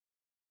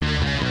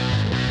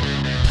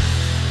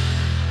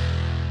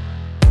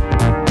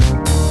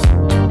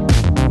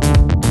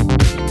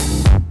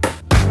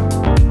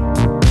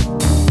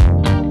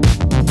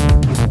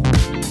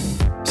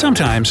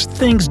Sometimes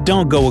things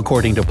don't go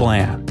according to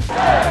plan.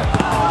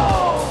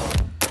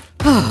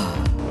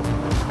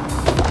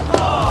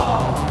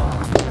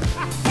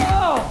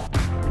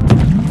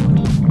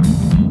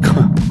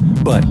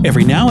 But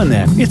every now and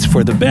then, it's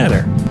for the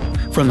better.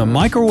 From the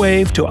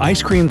microwave to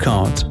ice cream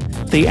cones,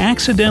 the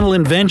accidental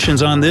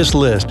inventions on this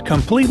list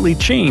completely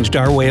changed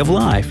our way of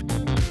life.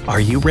 Are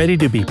you ready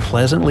to be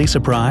pleasantly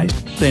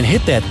surprised? Then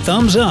hit that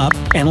thumbs up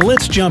and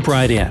let's jump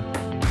right in.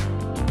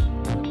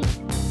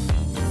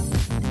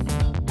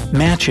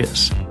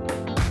 Matches.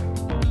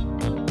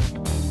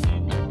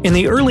 In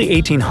the early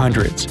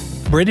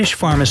 1800s, British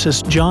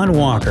pharmacist John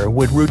Walker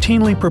would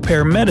routinely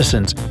prepare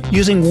medicines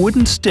using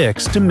wooden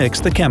sticks to mix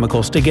the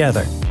chemicals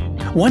together.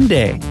 One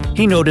day,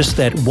 he noticed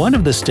that one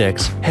of the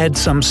sticks had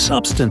some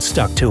substance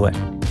stuck to it.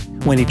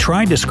 When he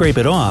tried to scrape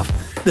it off,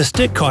 the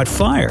stick caught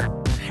fire.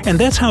 And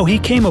that's how he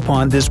came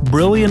upon this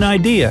brilliant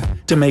idea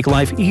to make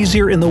life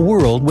easier in the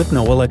world with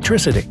no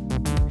electricity.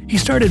 He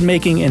started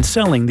making and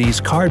selling these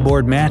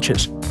cardboard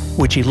matches,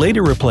 which he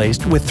later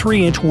replaced with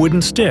 3-inch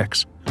wooden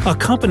sticks,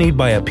 accompanied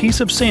by a piece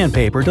of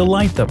sandpaper to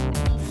light them.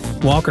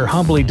 Walker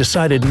humbly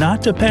decided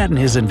not to patent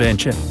his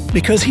invention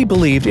because he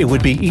believed it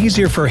would be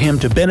easier for him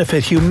to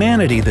benefit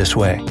humanity this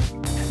way.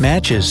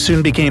 Matches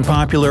soon became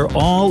popular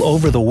all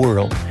over the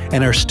world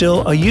and are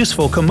still a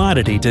useful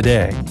commodity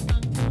today.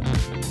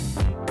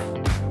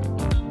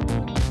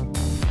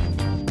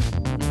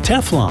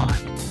 Teflon.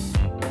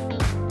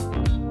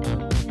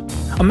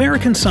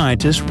 American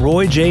scientist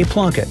Roy J.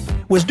 Plunkett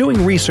was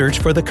doing research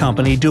for the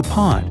company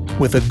Dupont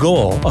with the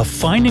goal of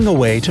finding a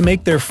way to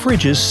make their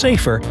fridges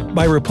safer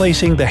by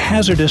replacing the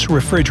hazardous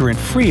refrigerant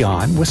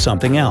Freon with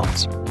something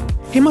else.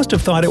 He must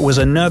have thought it was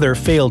another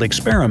failed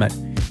experiment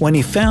when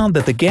he found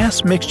that the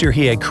gas mixture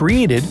he had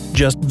created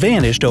just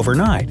vanished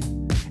overnight,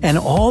 and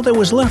all that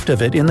was left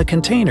of it in the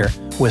container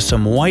was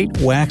some white,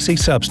 waxy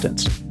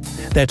substance.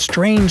 That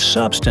strange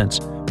substance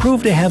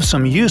proved to have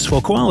some useful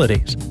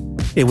qualities.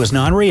 It was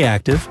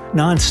non-reactive,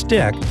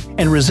 non-stick,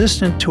 and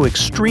resistant to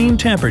extreme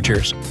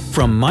temperatures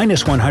from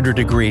 -100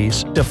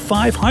 degrees to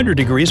 500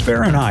 degrees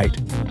Fahrenheit.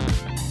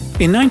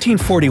 In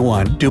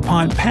 1941,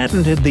 Dupont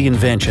patented the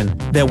invention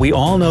that we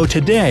all know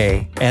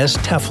today as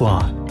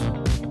Teflon.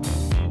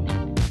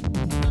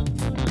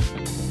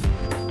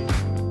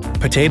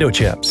 Potato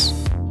chips.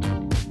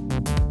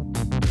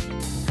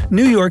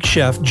 New York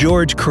chef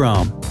George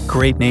Crumb —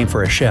 great name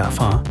for a chef,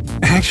 huh?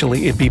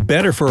 Actually, it'd be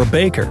better for a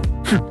baker.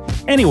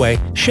 Anyway,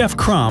 Chef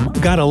Crumb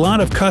got a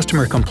lot of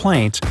customer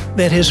complaints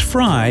that his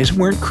fries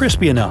weren't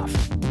crispy enough.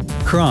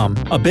 Crumb,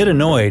 a bit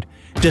annoyed,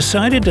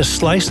 decided to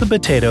slice the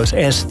potatoes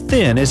as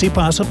thin as he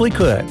possibly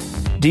could,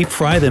 deep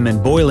fry them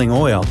in boiling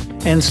oil,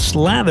 and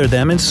slather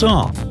them in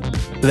salt.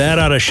 That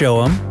ought to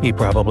show him, he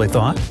probably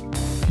thought.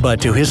 But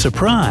to his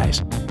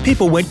surprise,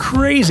 people went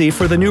crazy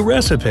for the new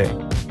recipe.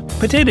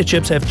 Potato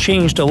chips have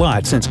changed a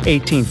lot since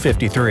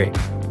 1853.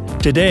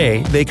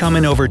 Today, they come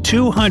in over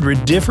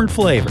 200 different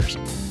flavors,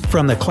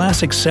 from the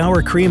classic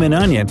sour cream and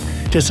onion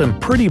to some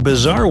pretty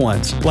bizarre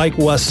ones like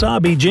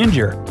wasabi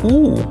ginger.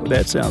 Ooh,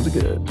 that sounds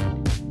good.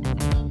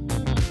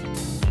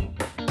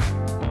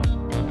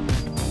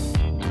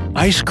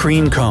 Ice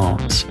cream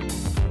cones.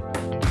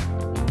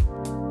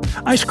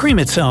 Ice cream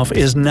itself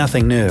is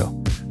nothing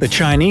new. The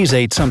Chinese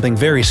ate something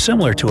very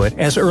similar to it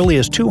as early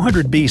as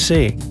 200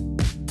 BC.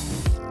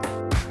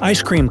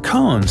 Ice cream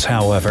cones,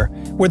 however,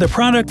 were the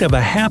product of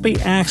a happy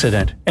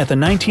accident at the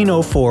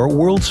 1904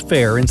 World's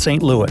Fair in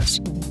St. Louis.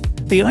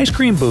 The ice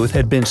cream booth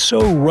had been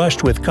so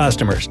rushed with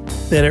customers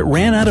that it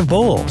ran out of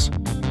bowls.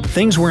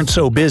 Things weren't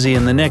so busy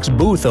in the next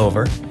booth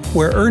over,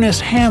 where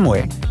Ernest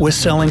Hamway was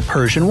selling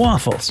Persian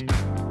waffles.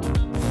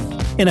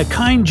 In a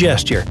kind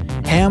gesture,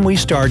 Hamway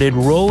started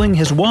rolling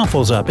his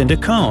waffles up into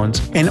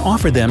cones and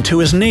offered them to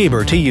his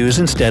neighbor to use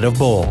instead of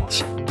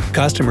bowls.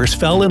 Customers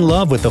fell in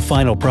love with the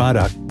final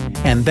product,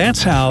 and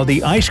that's how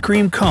the ice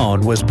cream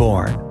cone was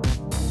born.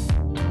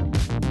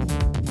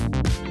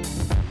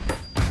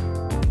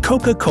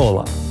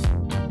 Coca-Cola.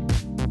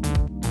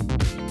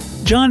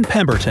 John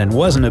Pemberton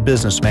wasn't a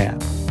businessman.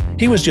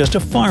 He was just a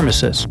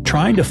pharmacist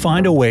trying to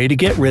find a way to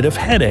get rid of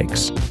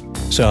headaches.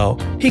 So,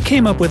 he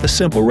came up with a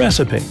simple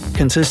recipe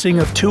consisting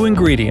of 2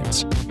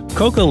 ingredients: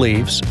 coca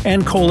leaves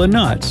and cola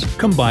nuts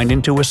combined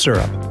into a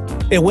syrup.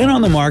 It went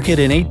on the market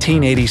in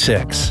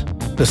 1886.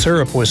 The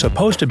syrup was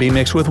supposed to be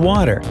mixed with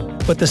water,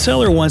 but the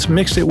seller once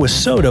mixed it with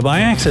soda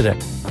by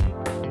accident.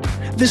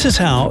 This is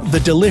how the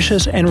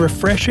delicious and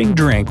refreshing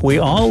drink we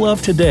all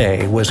love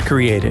today was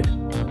created.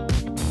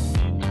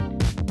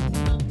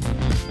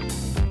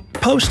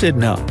 Post-it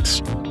notes.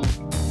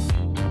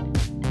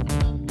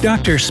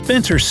 Dr.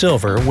 Spencer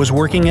Silver was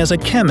working as a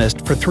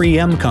chemist for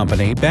 3M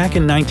Company back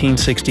in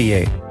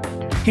 1968.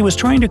 He was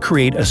trying to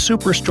create a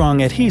super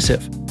strong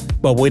adhesive,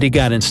 but what he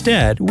got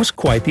instead was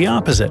quite the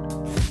opposite.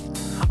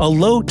 A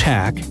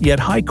low-tack yet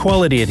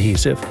high-quality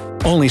adhesive,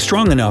 only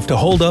strong enough to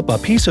hold up a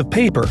piece of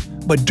paper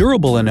but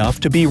durable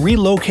enough to be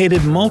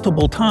relocated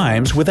multiple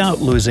times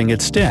without losing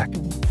its stick.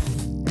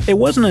 It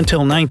wasn't until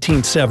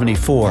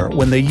 1974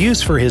 when the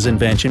use for his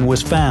invention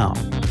was found.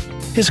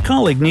 His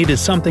colleague needed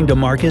something to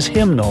mark his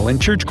hymnal in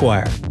church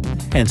choir,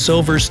 and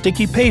silver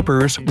sticky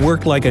papers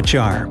worked like a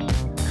charm.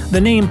 The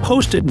name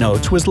Post-it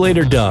notes was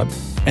later dubbed,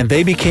 and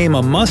they became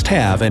a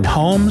must-have in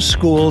homes,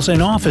 schools,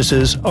 and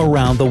offices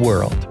around the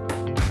world.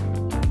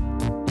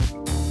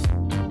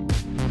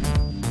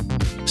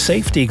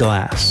 Safety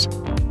glass.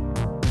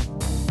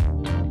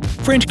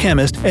 French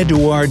chemist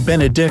Édouard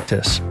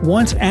Benedictus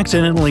once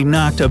accidentally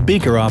knocked a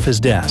beaker off his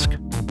desk.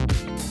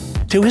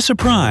 To his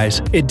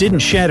surprise, it didn't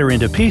shatter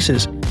into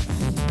pieces,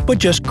 but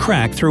just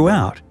cracked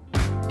throughout.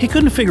 He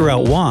couldn't figure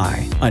out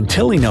why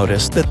until he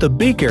noticed that the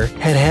beaker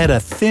had a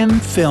thin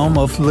film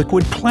of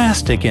liquid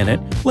plastic in it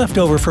left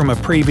over from a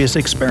previous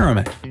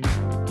experiment.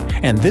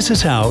 And this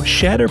is how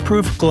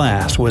shatterproof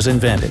glass was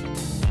invented.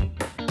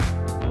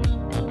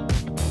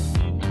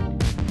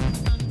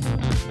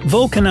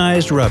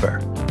 Vulcanized rubber.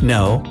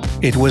 No,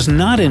 it was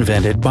not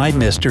invented by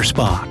Mr.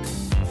 Spock.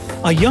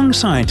 A young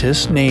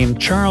scientist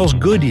named Charles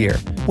Goodyear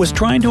was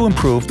trying to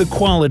improve the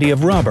quality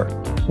of rubber,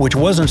 which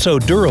wasn't so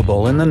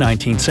durable in the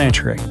 19th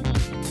century.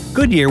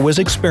 Goodyear was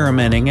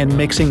experimenting and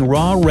mixing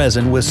raw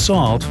resin with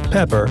salt,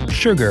 pepper,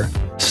 sugar,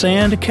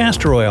 sand,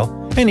 castor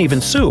oil, and even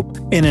soup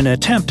in an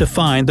attempt to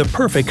find the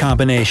perfect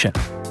combination.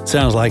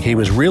 Sounds like he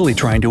was really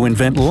trying to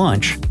invent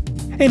lunch.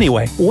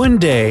 Anyway, one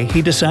day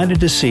he decided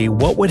to see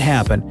what would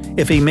happen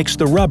if he mixed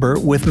the rubber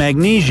with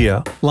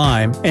magnesia,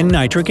 lime, and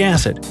nitric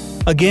acid.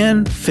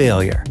 Again,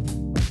 failure.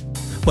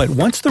 But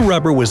once the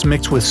rubber was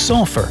mixed with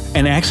sulfur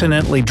and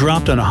accidentally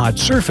dropped on a hot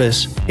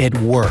surface, it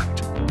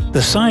worked.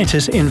 The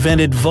scientists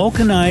invented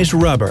vulcanized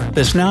rubber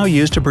that's now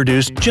used to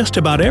produce just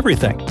about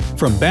everything,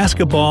 from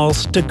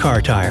basketballs to car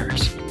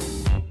tires.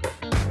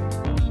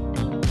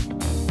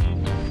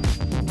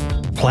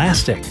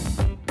 Plastic.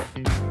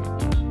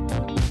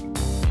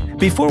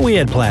 Before we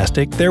had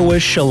plastic, there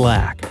was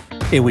shellac.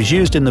 It was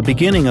used in the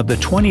beginning of the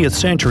 20th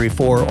century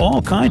for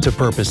all kinds of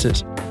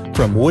purposes,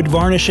 from wood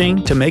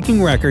varnishing to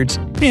making records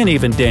and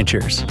even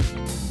dentures.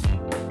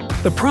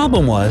 The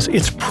problem was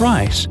its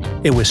price.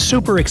 It was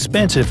super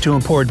expensive to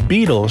import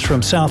beetles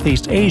from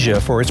Southeast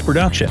Asia for its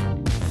production.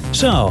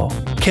 So,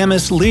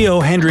 chemist Leo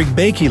Hendrik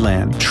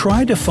Baekeland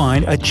tried to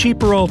find a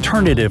cheaper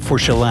alternative for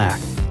shellac.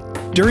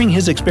 During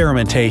his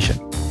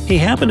experimentation, he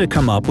happened to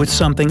come up with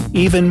something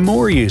even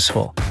more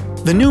useful.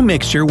 The new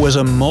mixture was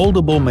a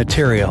moldable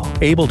material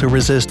able to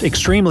resist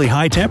extremely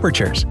high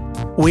temperatures.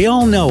 We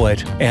all know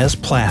it as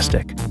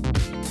plastic.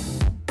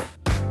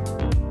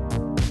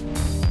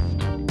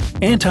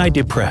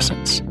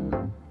 Antidepressants.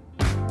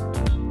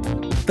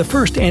 The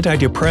first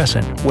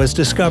antidepressant was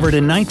discovered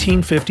in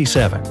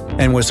 1957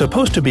 and was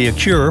supposed to be a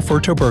cure for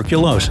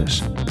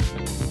tuberculosis.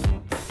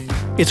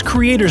 Its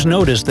creators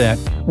noticed that,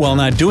 while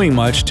not doing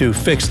much to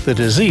fix the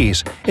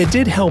disease, it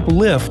did help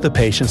lift the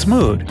patient's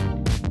mood.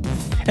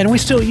 And we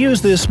still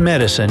use this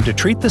medicine to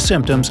treat the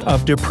symptoms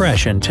of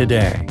depression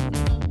today.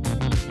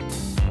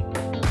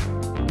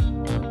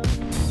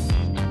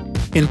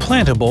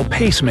 Implantable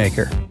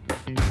pacemaker.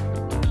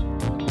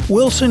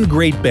 Wilson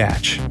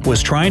Greatbatch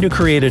was trying to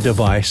create a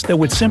device that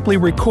would simply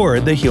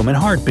record the human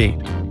heartbeat.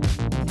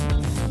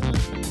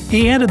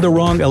 He added the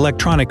wrong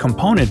electronic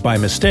component by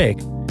mistake,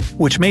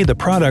 which made the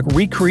product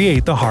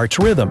recreate the heart's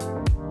rhythm.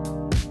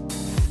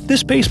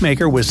 This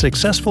pacemaker was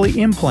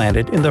successfully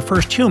implanted in the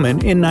first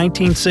human in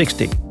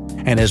 1960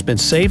 and has been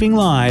saving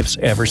lives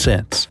ever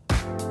since.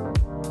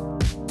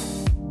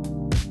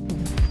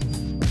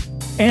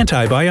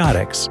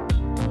 Antibiotics.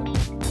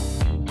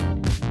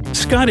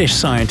 Scottish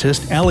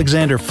scientist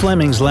Alexander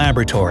Fleming's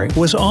laboratory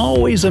was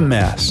always a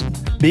mess.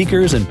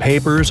 Beakers and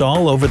papers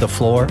all over the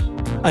floor,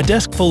 a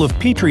desk full of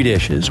petri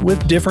dishes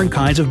with different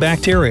kinds of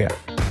bacteria.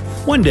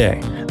 One day,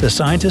 the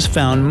scientists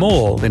found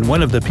mold in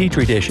one of the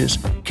petri dishes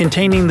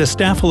containing the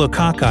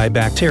staphylococci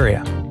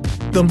bacteria.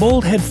 The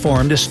mold had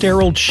formed a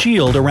sterile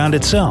shield around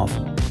itself,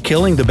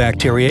 killing the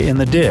bacteria in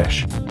the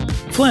dish.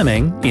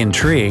 Fleming,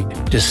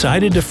 intrigued,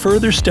 decided to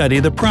further study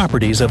the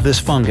properties of this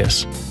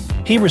fungus.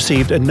 He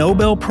received a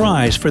Nobel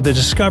Prize for the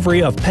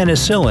discovery of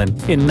penicillin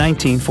in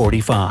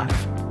 1945.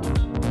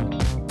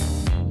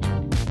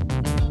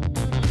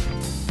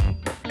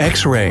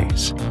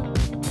 X-rays.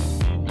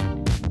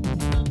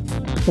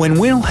 When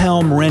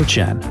Wilhelm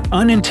Roentgen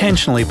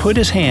unintentionally put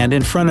his hand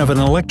in front of an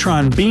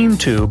electron-beam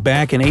tube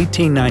back in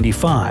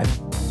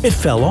 1895, it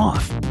fell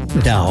off.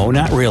 No,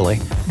 not really,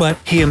 but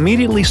he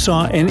immediately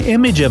saw an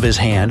image of his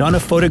hand on a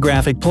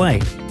photographic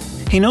plate.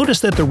 He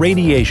noticed that the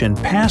radiation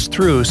passed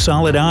through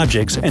solid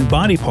objects and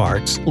body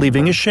parts,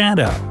 leaving a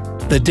shadow.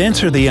 The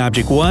denser the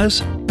object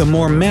was, the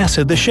more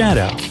massive the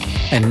shadow.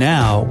 And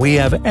now we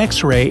have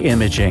X-ray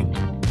imaging.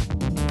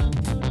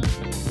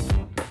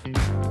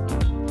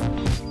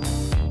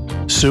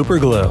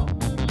 Superglue.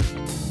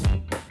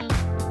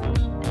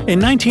 In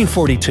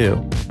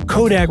 1942,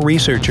 Kodak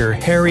researcher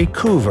Harry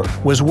Coover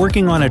was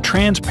working on a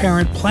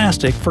transparent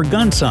plastic for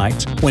gun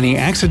sights when he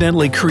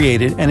accidentally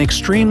created an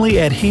extremely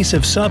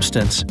adhesive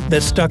substance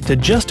that stuck to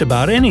just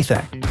about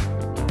anything.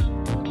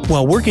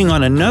 While working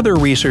on another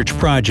research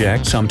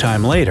project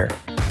sometime later,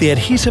 the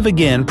adhesive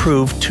again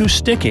proved too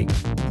sticky.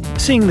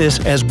 Seeing this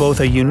as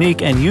both a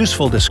unique and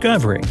useful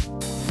discovery,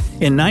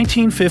 In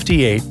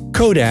 1958,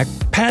 Kodak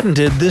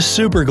patented this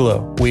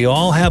superglue we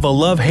all have a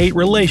love-hate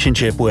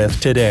relationship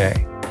with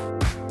today.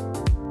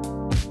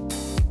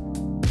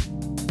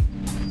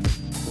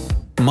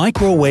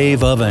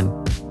 Microwave oven.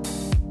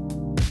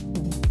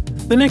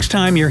 The next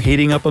time you're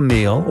heating up a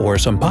meal or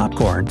some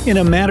popcorn in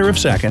a matter of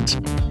seconds,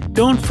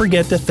 don't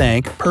forget to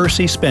thank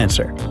Percy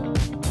Spencer.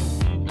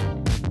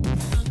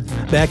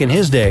 Back in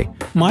his day,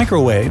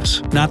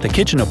 microwaves, not the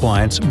kitchen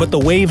appliance, but the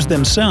waves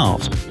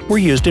themselves, were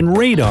used in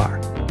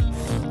radar.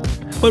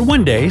 But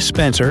one day,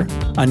 Spencer,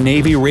 a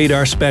Navy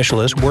radar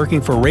specialist working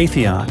for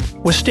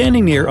Raytheon, was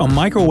standing near a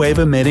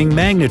microwave-emitting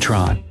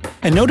magnetron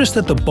and noticed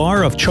that the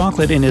bar of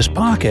chocolate in his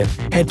pocket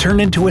had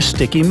turned into a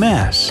sticky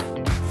mess.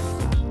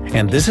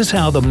 And this is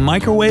how the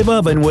microwave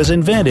oven was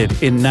invented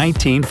in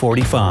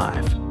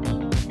 1945.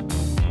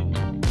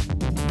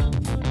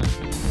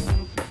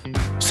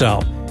 So,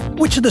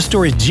 which of the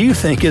stories do you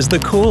think is the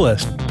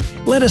coolest?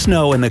 Let us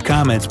know in the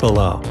comments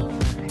below.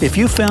 If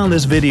you found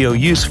this video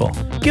useful,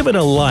 give it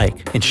a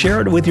like and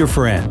share it with your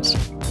friends.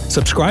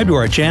 Subscribe to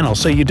our channel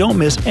so you don't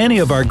miss any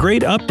of our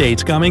great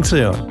updates coming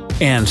soon.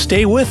 And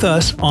stay with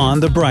us on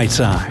the bright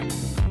side.